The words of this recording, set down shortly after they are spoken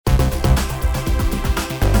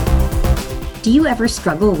Do you ever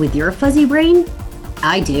struggle with your fuzzy brain?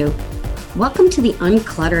 I do. Welcome to the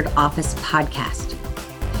Uncluttered Office podcast.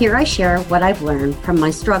 Here I share what I've learned from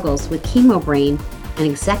my struggles with chemo brain and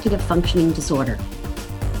executive functioning disorder.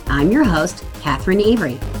 I'm your host, Catherine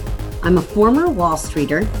Avery. I'm a former Wall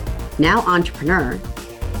Streeter, now entrepreneur,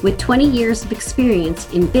 with 20 years of experience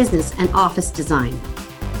in business and office design.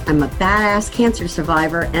 I'm a badass cancer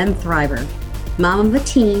survivor and thriver, mom of a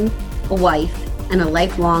teen, a wife, and a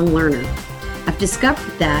lifelong learner. I've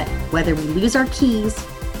discovered that whether we lose our keys,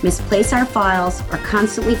 misplace our files, or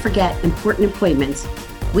constantly forget important appointments,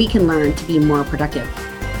 we can learn to be more productive.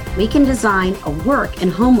 We can design a work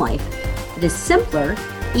and home life that is simpler,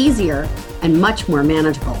 easier, and much more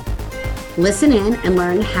manageable. Listen in and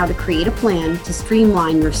learn how to create a plan to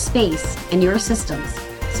streamline your space and your systems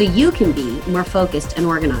so you can be more focused and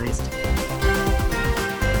organized.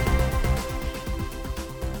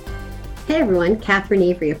 Hey everyone, Catherine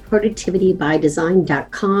Avery of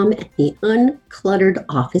productivitybydesign.com and the Uncluttered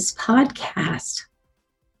Office podcast.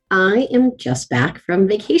 I am just back from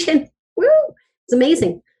vacation. Woo! It's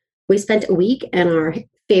amazing. We spent a week in our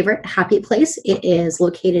favorite happy place. It is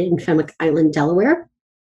located in Fenwick Island, Delaware.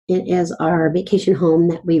 It is our vacation home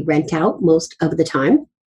that we rent out most of the time.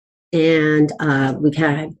 And we've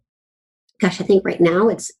had, I think right now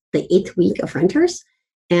it's the 8th week of renters.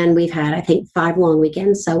 And we've had, I think, 5 long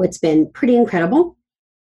weekends. So it's been pretty incredible.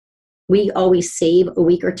 We always save a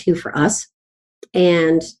week or two for us.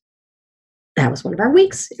 And that was one of our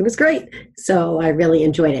weeks. It was great. So I really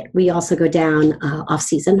enjoyed it. We also go down off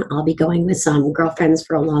season. I'll be going with some girlfriends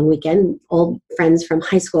for a long weekend, old friends from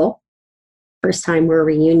high school. First time we're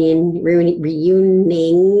reuniting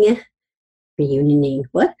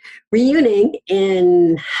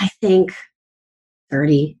in, I think,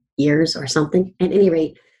 30 years or something. At any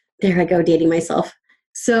rate, there I go, dating myself.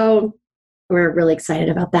 So we're really excited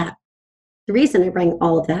about that. The reason I bring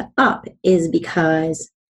all of that up is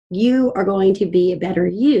because you are going to be a better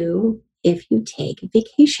you if you take a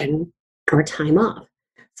vacation or time off.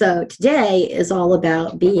 So today is all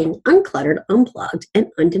about being uncluttered, unplugged,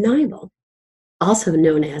 and undeniable, also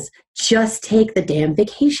known as just take the damn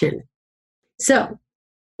vacation. So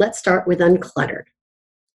let's start with uncluttered.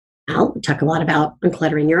 Now, we talk a lot about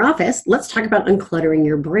uncluttering your office. Let's talk about uncluttering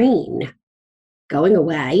your brain. Going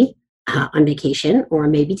away on vacation, or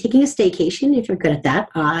maybe taking a staycation if you're good at that.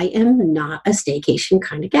 I am not a staycation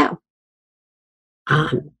kind of gal.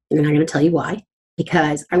 And I'm going to tell you why.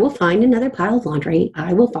 Because I will find another pile of laundry.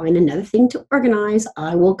 I will find another thing to organize.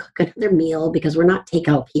 I will cook another meal because we're not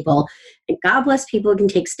takeout people. And God bless people who can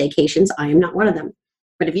take staycations. I am not one of them.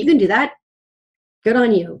 But if you can do that, good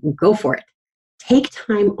on you. Go for it. Take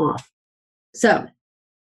time off. So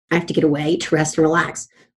I have to get away to rest and relax.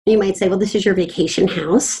 You might say, well, this is your vacation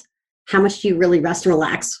house. How much do you really rest and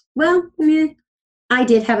relax? Well, I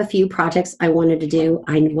did have a few projects I wanted to do.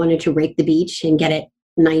 I wanted to rake the beach and get it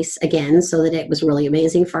nice again so that it was really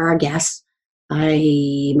amazing for our guests.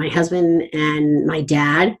 My husband and my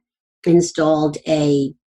dad installed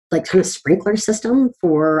a kind of sprinkler system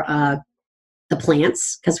for the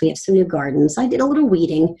plants because we have some new gardens. I did a little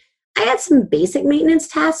weeding. I had some basic maintenance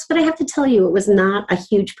tasks, but I have to tell you, it was not a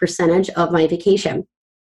huge percentage of my vacation.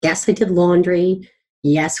 Yes, I did laundry.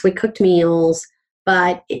 Yes, we cooked meals,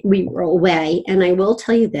 but we were away. And I will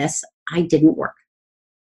tell you this, I didn't work.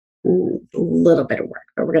 A little bit of work,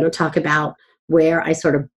 but we're going to talk about where I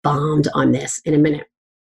sort of bombed on this in a minute.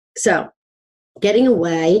 So getting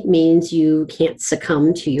away means you can't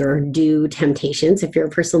succumb to your due temptations if you're a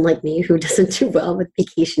person like me who doesn't do well with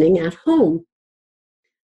vacationing at home.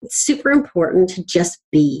 It's super important to just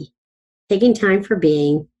be. Taking time for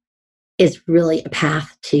being is really a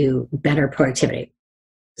path to better productivity.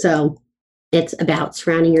 So it's about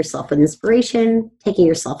surrounding yourself with inspiration, taking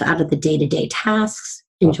yourself out of the day-to-day tasks,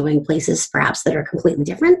 enjoying places perhaps that are completely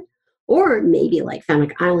different, or maybe like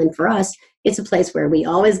Fenwick Island for us, it's a place where we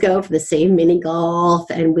always go for the same mini golf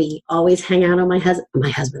and we always hang out on my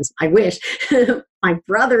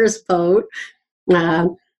brother's boat.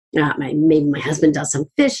 Maybe my husband does some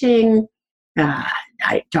fishing.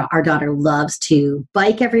 Our daughter loves to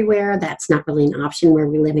bike everywhere. That's not really an option where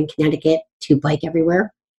we live in Connecticut to bike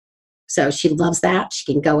everywhere. So she loves that.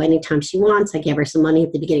 She can go anytime she wants. I give her some money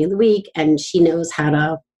at the beginning of the week, and she knows how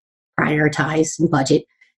to prioritize and budget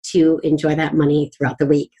to enjoy that money throughout the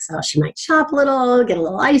week. So she might shop a little, get a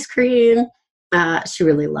little ice cream. She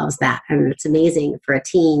really loves that. And it's amazing for a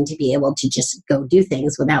teen to be able to just go do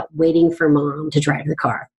things without waiting for mom to drive the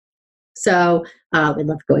car. So we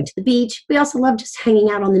love going to the beach. We also love just hanging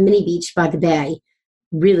out on the mini beach by the bay.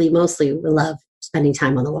 Really, mostly we love spending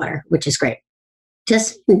time on the water, which is great.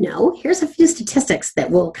 Just so you know, here's a few statistics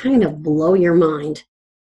that will kind of blow your mind.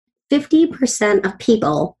 50% of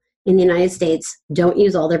people in the United States don't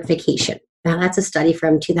use all their vacation. Now, that's a study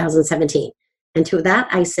from 2017. And to that,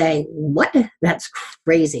 I say, what? That's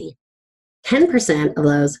crazy. 10% of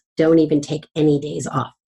those don't even take any days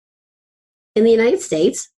off. In the United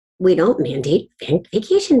States, we don't mandate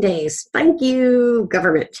vacation days. Thank you,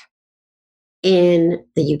 government. In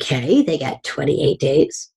the UK, they get 28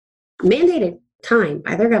 days mandated time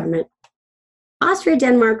by their government. Austria,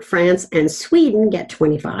 Denmark, France, and Sweden get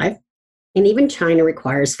 25, and even China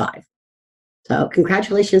requires 5. So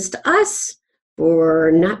congratulations to us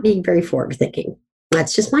for not being very forward-thinking.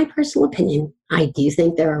 That's just my personal opinion. I do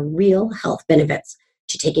think there are real health benefits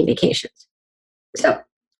to taking vacations. So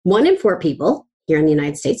 1 in 4 people here in the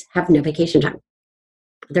United States have no vacation time.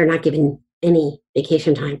 They're not given any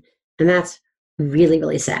vacation time, and that's really,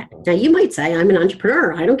 really sad. Now, you might say, I'm an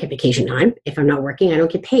entrepreneur. I don't get vacation time. If I'm not working, I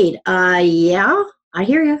don't get paid. Yeah, I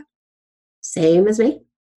hear you. Same as me.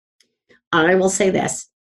 I will say this.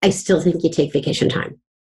 I still think you take vacation time.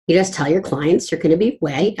 You just tell your clients you're going to be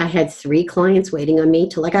away. I had 3 clients waiting on me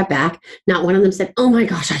till I got back. Not one of them said, oh my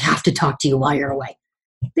gosh, I have to talk to you while you're away.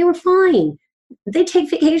 They were fine. They take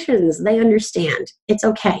vacations. They understand. It's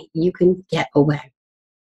okay. You can get away.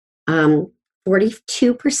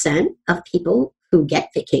 42% of people who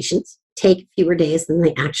get vacations take fewer days than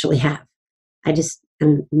they actually have. I just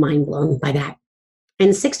am mind blown by that. And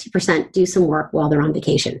 60% do some work while they're on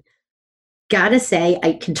vacation. Gotta say,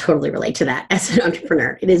 I can totally relate to that as an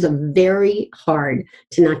entrepreneur. It is very hard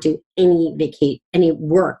to not do any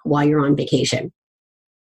work while you're on vacation.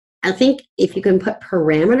 I think if you can put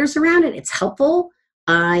parameters around it, it's helpful.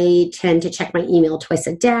 I tend to check my email twice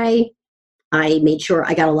a day. I made sure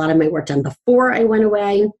I got a lot of my work done before I went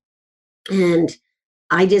away. And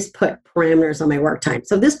I just put parameters on my work time.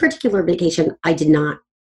 So this particular vacation, I did not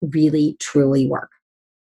really, truly work.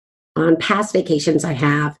 On past vacations, I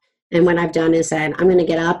have. And what I've done is said, I'm going to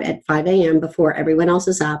get up at 5 a.m. before everyone else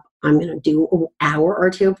is up. I'm going to do an hour or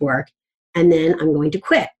 2 of work. And then I'm going to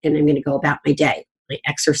quit. And I'm going to go about my day, my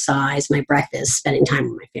exercise, my breakfast, spending time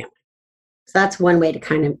with my family. So that's one way to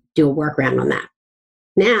kind of do a workaround on that.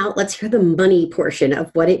 Now, let's hear the money portion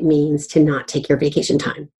of what it means to not take your vacation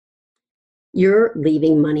time. You're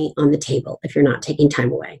leaving money on the table if you're not taking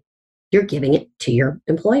time away. You're giving it to your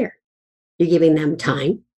employer. You're giving them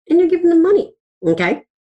time and you're giving them money, okay?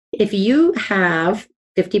 If you have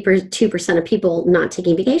 52% of people not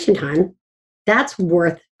taking vacation time, that's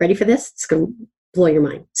worth, ready for this? It's going to blow your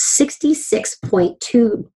mind,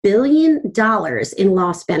 $66.2 billion in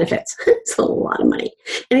lost benefits. It's a lot of money.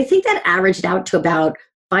 And I think that averaged out to about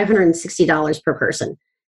 $560 per person.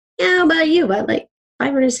 Yeah, how about you? But like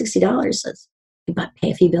 $560 is, you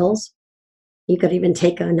pay a few bills. You could even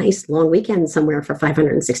take a nice long weekend somewhere for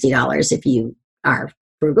 $560 if you are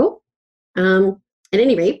frugal. At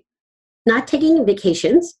any rate, not taking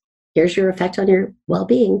vacations, here's your effect on your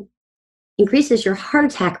well-being, increases your heart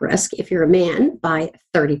attack risk if you're a man by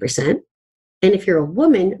 30%, and if you're a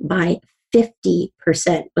woman by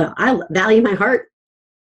 50%. Well, I value my heart.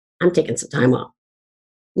 I'm taking some time off.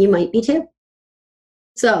 You might be too.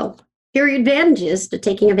 So here are your advantages to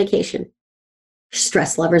taking a vacation.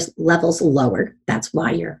 Stress levels lower. That's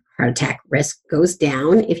why your heart attack risk goes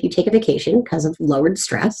down if you take a vacation because of lowered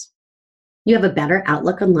stress. You have a better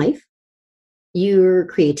outlook on life. Your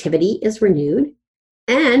creativity is renewed.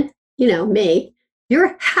 And, me,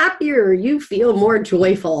 you're happier. You feel more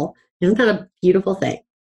joyful. Isn't that a beautiful thing?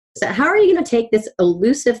 So how are you going to take this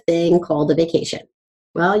elusive thing called a vacation?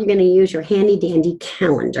 Well, you're going to use your handy dandy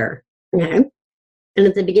calendar. Okay. And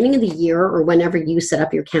at the beginning of the year or whenever you set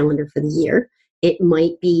up your calendar for the year, it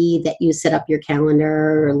might be that you set up your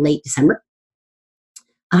calendar late December.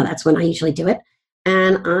 That's when I usually do it.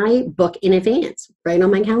 And I book in advance, right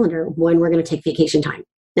on my calendar, when we're going to take vacation time.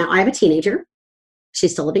 Now, I have a teenager.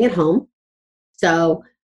 She's still living at home. So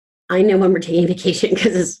I know when we're taking vacation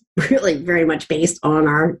because it's really very much based on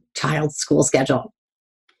our child's school schedule.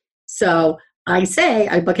 So I say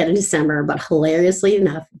I book it in December, but hilariously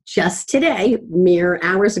enough, just today, mere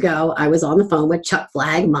hours ago, I was on the phone with Chuck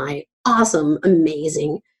Flagg, my awesome,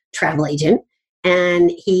 amazing travel agent,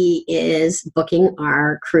 and he is booking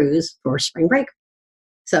our cruise for spring break.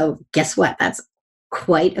 So guess what? That's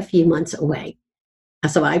quite a few months away.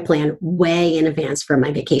 So I plan way in advance for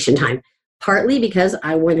my vacation time, partly because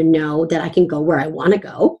I want to know that I can go where I want to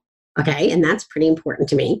go. Okay. And that's pretty important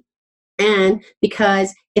to me. And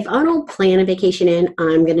because if I don't plan a vacation in,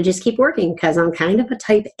 I'm going to just keep working because I'm kind of a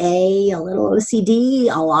type A, a little OCD,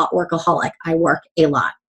 a lot workaholic. I work a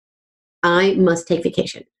lot. I must take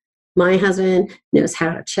vacation. My husband knows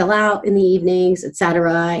how to chill out in the evenings,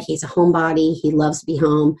 etc. He's a homebody. He loves to be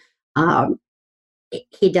home. Um,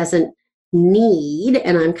 he doesn't need,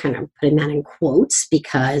 and I'm kind of putting that in quotes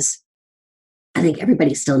because I think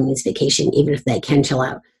everybody still needs vacation, even if they can chill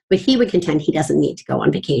out. But he would contend he doesn't need to go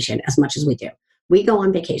on vacation as much as we do. We go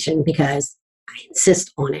on vacation because I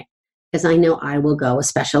insist on it, because I know I will go a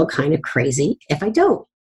special kind of crazy if I don't.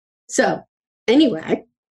 So, anyway,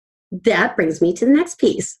 that brings me to the next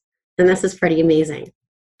piece. And this is pretty amazing.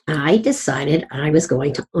 I decided I was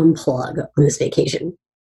going to unplug on this vacation.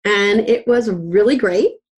 And it was really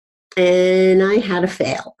great. And I had a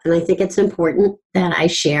fail. And I think it's important that I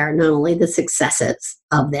share not only the successes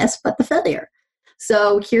of this, but the failure.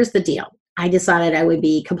 So here's the deal. I decided I would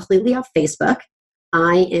be completely off Facebook.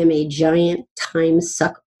 I am a giant time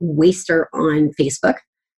suck waster on Facebook.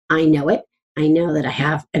 I know it. I know that I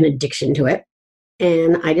have an addiction to it.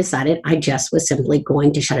 And I decided I just was simply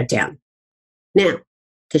going to shut it down. Now,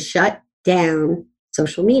 to shut down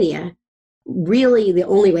social media, really the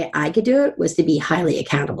only way I could do it was to be highly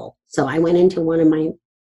accountable. So I went into one of my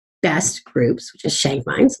best groups, which is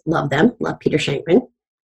Shankminds. Love them, love Peter Shankman.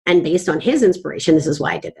 And based on his inspiration, this is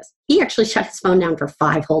why I did this. He actually shut his phone down for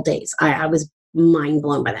 5 whole days. I was mind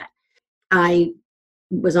blown by that. I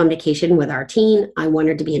was on vacation with our teen. I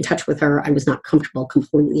wanted to be in touch with her. I was not comfortable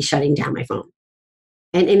completely shutting down my phone.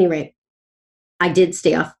 At any rate, I did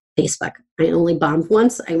stay off Facebook. I only bombed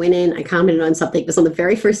once. I went in, I commented on something. It was on the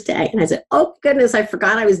very first day. And I said, oh, goodness, I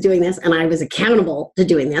forgot I was doing this. And I was accountable to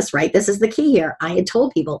doing this, right? This is the key here. I had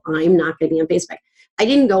told people I'm not going to be on Facebook. I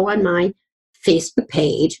didn't go on my Facebook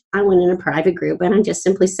page. I went in a private group and I just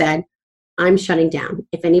simply said, I'm shutting down.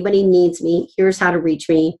 If anybody needs me, here's how to reach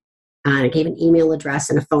me. And I gave an email address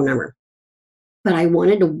and a phone number. But I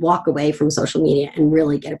wanted to walk away from social media and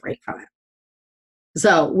really get a break from it.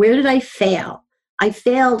 So where did I fail? I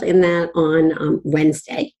failed in that on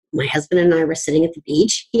Wednesday. My husband and I were sitting at the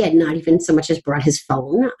beach. He had not even so much as brought his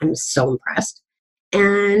phone. I'm so impressed.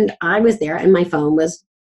 And I was there and my phone was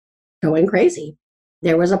going crazy.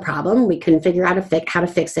 There was a problem. We couldn't figure out how to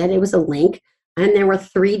fix it. It was a link. And there were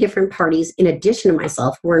 3 different parties in addition to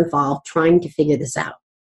myself who were involved trying to figure this out.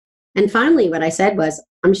 And finally, what I said was,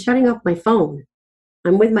 I'm shutting off my phone.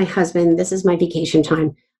 I'm with my husband. This is my vacation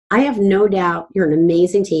time. I have no doubt you're an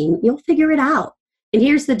amazing team. You'll figure it out. And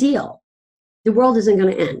here's the deal. The world isn't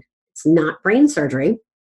going to end. It's not brain surgery.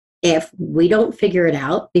 If we don't figure it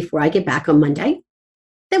out before I get back on Monday,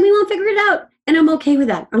 then we won't figure it out. And I'm okay with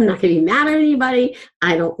that. I'm not going to be mad at anybody.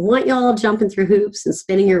 I don't want y'all jumping through hoops and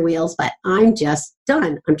spinning your wheels, but I'm just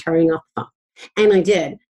done. I'm turning off the phone. And I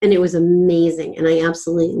did. And it was amazing. And I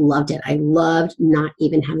absolutely loved it. I loved not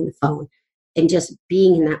even having the phone and just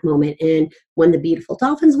being in that moment. And when the beautiful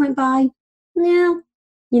dolphins went by, yeah,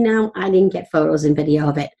 I didn't get photos and video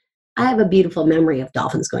of it. I have a beautiful memory of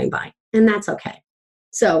dolphins going by, and that's okay.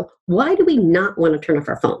 So why do we not want to turn off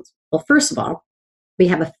our phones? Well, first of all, we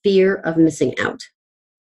have a fear of missing out.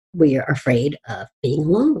 We are afraid of being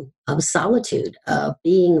alone, of solitude, of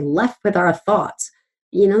being left with our thoughts.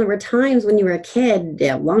 There were times when you were a kid,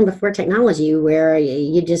 long before technology, where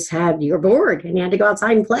you're bored and you had to go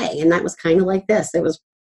outside and play. And that was kind of like this. It was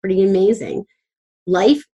pretty amazing.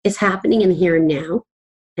 Life is happening in the here and now.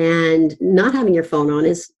 And not having your phone on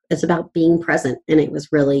is about being present. And it was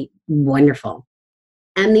really wonderful.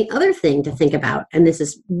 And the other thing to think about, and this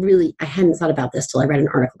is really, I hadn't thought about this till I read an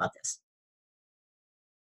article about this.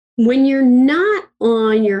 When you're not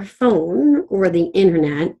on your phone or the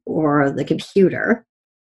internet or the computer,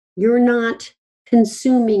 you're not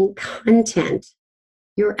consuming content.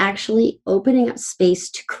 You're actually opening up space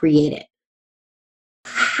to create it.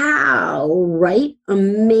 How, right?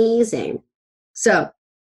 Amazing. So,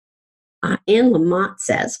 Anne Lamott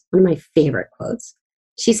says, one of my favorite quotes,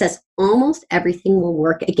 she says, almost everything will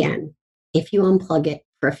work again if you unplug it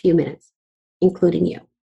for a few minutes, including you.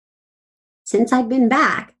 Since I've been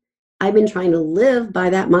back, I've been trying to live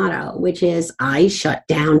by that motto, which is I shut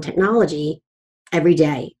down technology every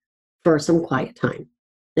day for some quiet time.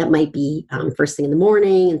 That might be first thing in the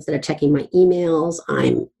morning. Instead of checking my emails,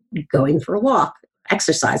 I'm going for a walk,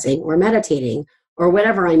 exercising or meditating or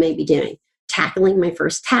whatever I may be doing, tackling my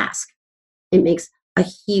first task. It makes a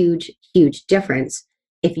huge, huge difference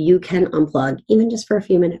if you can unplug, even just for a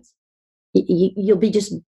few minutes. You'll be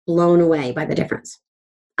just blown away by the difference.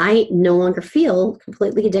 I no longer feel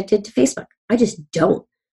completely addicted to Facebook. I just don't.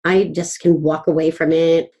 I just can walk away from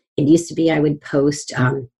it. It used to be I would post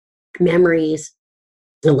memories.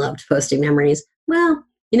 I loved posting memories. Well,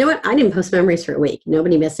 you know what? I didn't post memories for a week.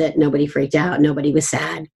 Nobody missed it. Nobody freaked out. Nobody was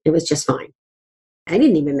sad. It was just fine. I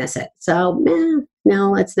didn't even miss it. So,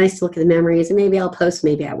 no, it's nice to look at the memories, and maybe I'll post,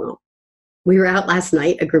 maybe I won't. We were out last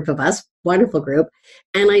night, a group of us, wonderful group.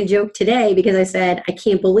 And I joked today because I said, I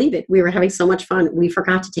can't believe it. We were having so much fun. We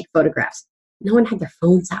forgot to take photographs. No one had their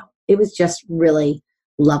phones out. It was just really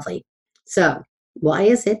lovely. So, why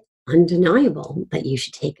is it undeniable that you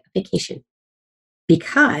should take a vacation?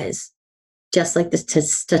 Because just like the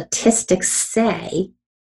statistics say,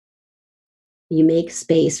 you make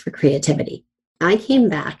space for creativity. I came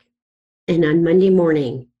back, and on Monday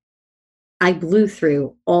morning, I blew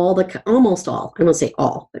through almost all, I won't say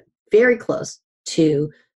all, but very close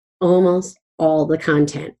to almost all the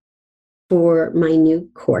content for my new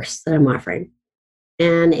course that I'm offering.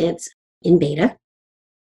 And it's in beta,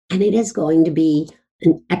 and it is going to be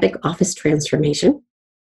an epic office transformation,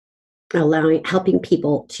 helping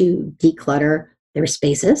people to declutter their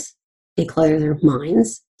spaces, declutter their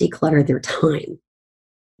minds, declutter their time.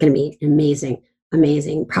 Going to be an amazing,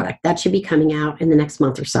 amazing product. That should be coming out in the next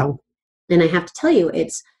month or so. And I have to tell you,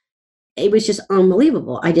 it was just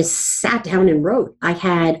unbelievable. I just sat down and wrote. I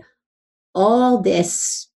had all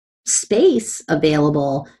this space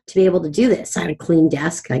available to be able to do this. I had a clean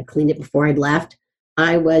desk. I cleaned it before I'd left.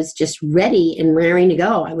 I was just ready and raring to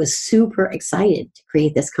go. I was super excited to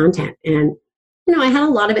create this content. And, I had a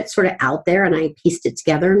lot of it sort of out there, and I pieced it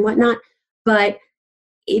together and whatnot. But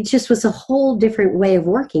it just was a whole different way of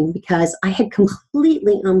working because I had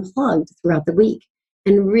completely unplugged throughout the week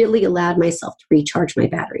and really allowed myself to recharge my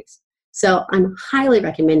batteries. So I'm highly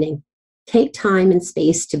recommending take time and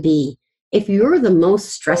space to be. If you're the most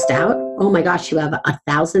stressed out, oh my gosh, you have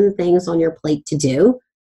 1,000 things on your plate to do,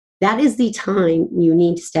 that is the time you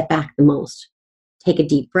need to step back the most. Take a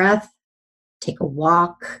deep breath, take a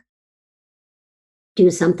walk, do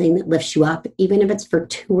something that lifts you up, even if it's for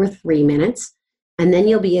 2 or 3 minutes, and then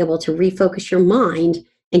you'll be able to refocus your mind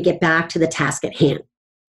and get back to the task at hand.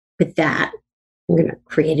 With that, I'm going to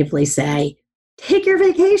creatively say, take your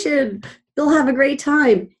vacation. You'll have a great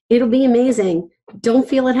time. It'll be amazing. Don't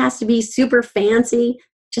feel it has to be super fancy.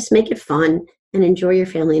 Just make it fun and enjoy your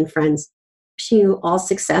family and friends. Wishing you all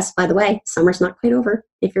success. By the way, summer's not quite over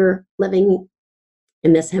if you're living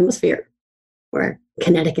in this hemisphere where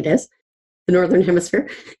Connecticut is, the northern hemisphere.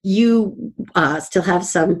 You still have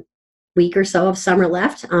some week or so of summer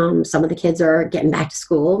left. Some of the kids are getting back to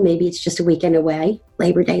school. Maybe it's just a weekend away.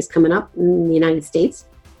 Labor Day is coming up in the United States.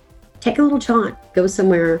 Take a little jaunt. Go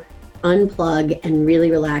somewhere, unplug, and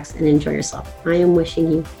really relax and enjoy yourself. I am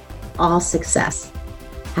wishing you all success.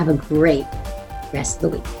 Have a great rest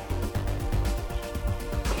of the week.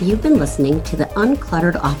 You've been listening to the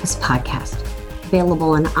Uncluttered Office Podcast, available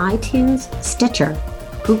on iTunes, Stitcher,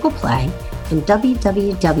 Google Play, and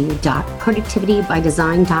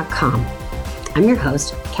www.productivitybydesign.com. I'm your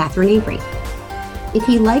host, Catherine Avery. If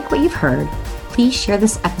you like what you've heard, please share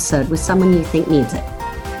this episode with someone you think needs it.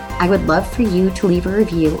 I would love for you to leave a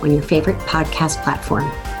review on your favorite podcast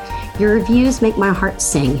platform. Your reviews make my heart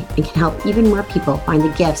sing and can help even more people find the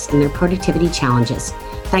gifts in their productivity challenges.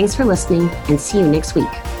 Thanks for listening, and see you next week.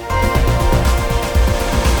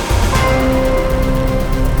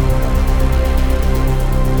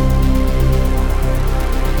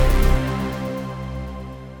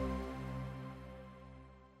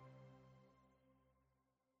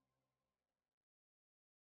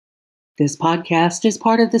 This podcast is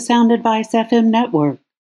part of the Sound Advice FM network.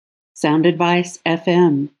 Sound Advice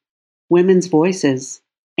FM. Women's voices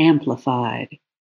amplified.